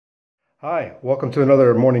Hi, welcome to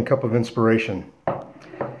another Morning Cup of Inspiration. I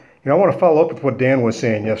want to follow up with what Dan was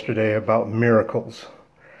saying yesterday about miracles.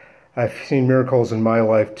 I've seen miracles in my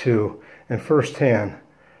life too, and firsthand.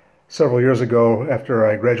 Several years ago, after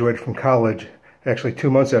I graduated from college, actually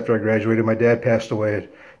 2 months after I graduated, my dad passed away at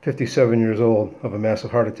 57 years old of a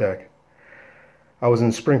massive heart attack. I was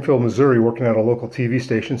in Springfield, Missouri, working at a local TV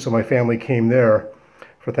station, so my family came there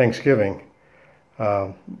for Thanksgiving.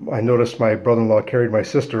 I noticed my brother-in-law carried my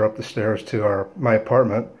sister up the stairs to my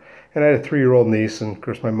apartment, and I had a 3-year-old niece, and of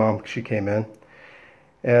course my mom, she came in.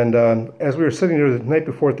 And as we were sitting there the night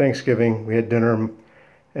before Thanksgiving, we had dinner,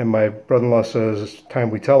 and my brother-in-law says, "It's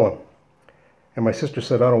time we tell them." And my sister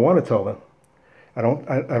said, "I don't want to tell them.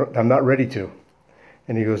 I'm not ready to."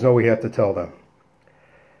 And he goes, "No, we have to tell them."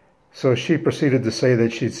 So she proceeded to say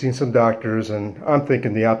that she'd seen some doctors, and I'm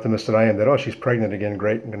thinking, the optimist that I am, that, oh, she's pregnant again,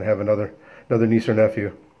 great, I'm going to have another niece or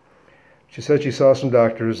nephew. She said she saw some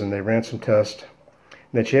doctors and they ran some tests,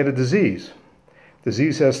 and that she had a disease.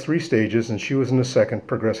 Disease has 3 stages, and she was in the second,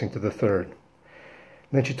 progressing to the third. And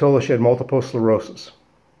then she told us she had multiple sclerosis.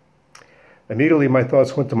 Immediately my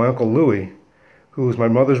thoughts went to my Uncle Louis, who was my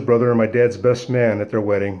mother's brother and my dad's best man at their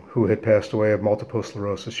wedding, who had passed away of multiple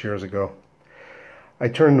sclerosis years ago. I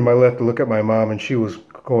turned to my left to look at my mom, and she was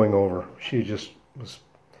going over. She just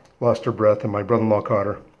lost her breath, and my brother-in-law caught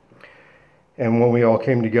her. And when we all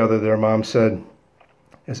came together there, Mom said,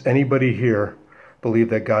 "Does anybody here believe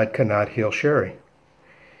that God cannot heal Sherry?"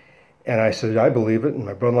 And I said, "I believe it." And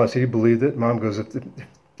my brother-in-law said he believed it. Mom goes, if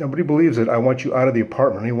nobody believes it, I want you out of the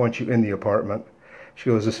apartment. I want you in the apartment. She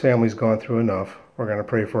goes, "This family's gone through enough. We're going to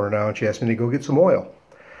pray for her now." And she asked me to go get some oil.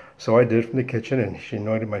 So I did from the kitchen, and she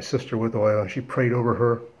anointed my sister with oil, and she prayed over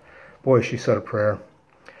her. Boy, she said a prayer.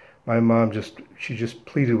 My mom she just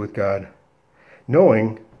pleaded with God,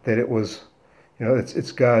 knowing that it was,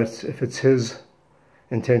 it's God's. If it's His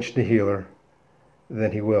intention to heal her,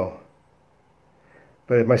 then He will.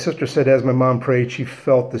 But my sister said as my mom prayed, she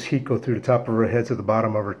felt this heat go through the top of her head to the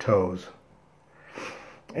bottom of her toes.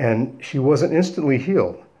 And she wasn't instantly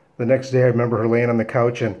healed. The next day I remember her laying on the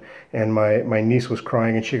couch, and my niece was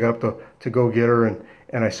crying, and she got up to go get her, and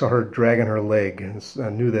I saw her dragging her leg, and I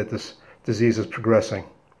knew that this disease is progressing.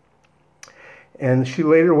 And she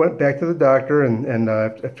later went back to the doctor, and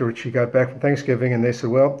after she got back from Thanksgiving, and they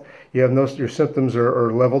said, "Well, you have your symptoms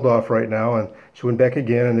are leveled off right now." And she went back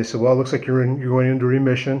again, and they said, "Well, it looks like you're going into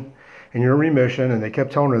remission, and you're in remission." And they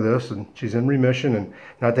kept telling her this, and she's in remission, and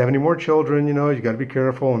not to have any more children. You got to be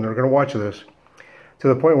careful, and they're going to watch this. To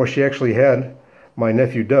the point where she actually had my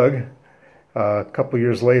nephew Doug a couple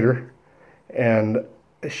years later, and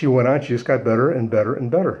she went on. She just got better and better and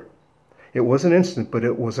better. It wasn't instant, but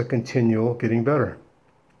it was a continual getting better.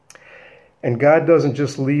 And God doesn't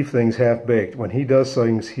just leave things half-baked. When He does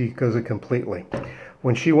things, He does it completely.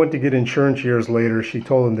 When she went to get insurance years later, she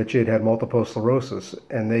told them that she had had multiple sclerosis,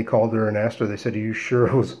 and they called her and asked her, they said, "Are you sure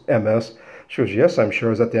it was MS?" She goes, "Yes, I'm sure.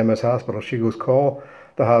 I was at the MS hospital." She goes, "Call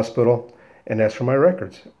the hospital and ask for my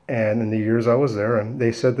records." And in the years I was there, and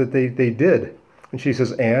they said that they did. And she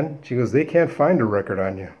says, "And?" She goes, "They can't find a record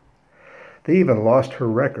on you." They even lost her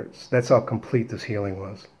records. That's how complete this healing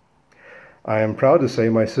was. I am proud to say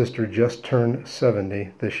my sister just turned 70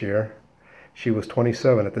 this year. She was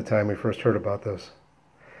 27 at the time we first heard about this.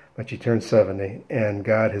 But she turned 70, and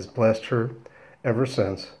God has blessed her ever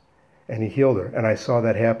since, and He healed her. And I saw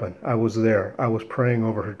that happen. I was there. I was praying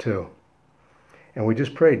over her too. And we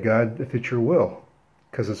just prayed, "God, if it's your will,"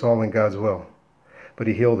 because it's all in God's will. But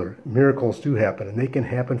He healed her. Miracles do happen, and they can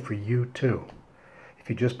happen for you too. If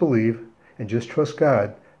you just believe and just trust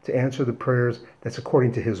God to answer the prayers that's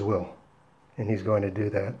according to His will. And He's going to do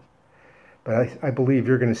that. But I believe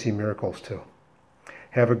you're going to see miracles too.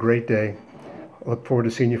 Have a great day. I look forward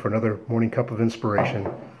to seeing you for another Morning Cup of Inspiration.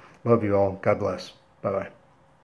 Love you all. God bless. Bye-bye.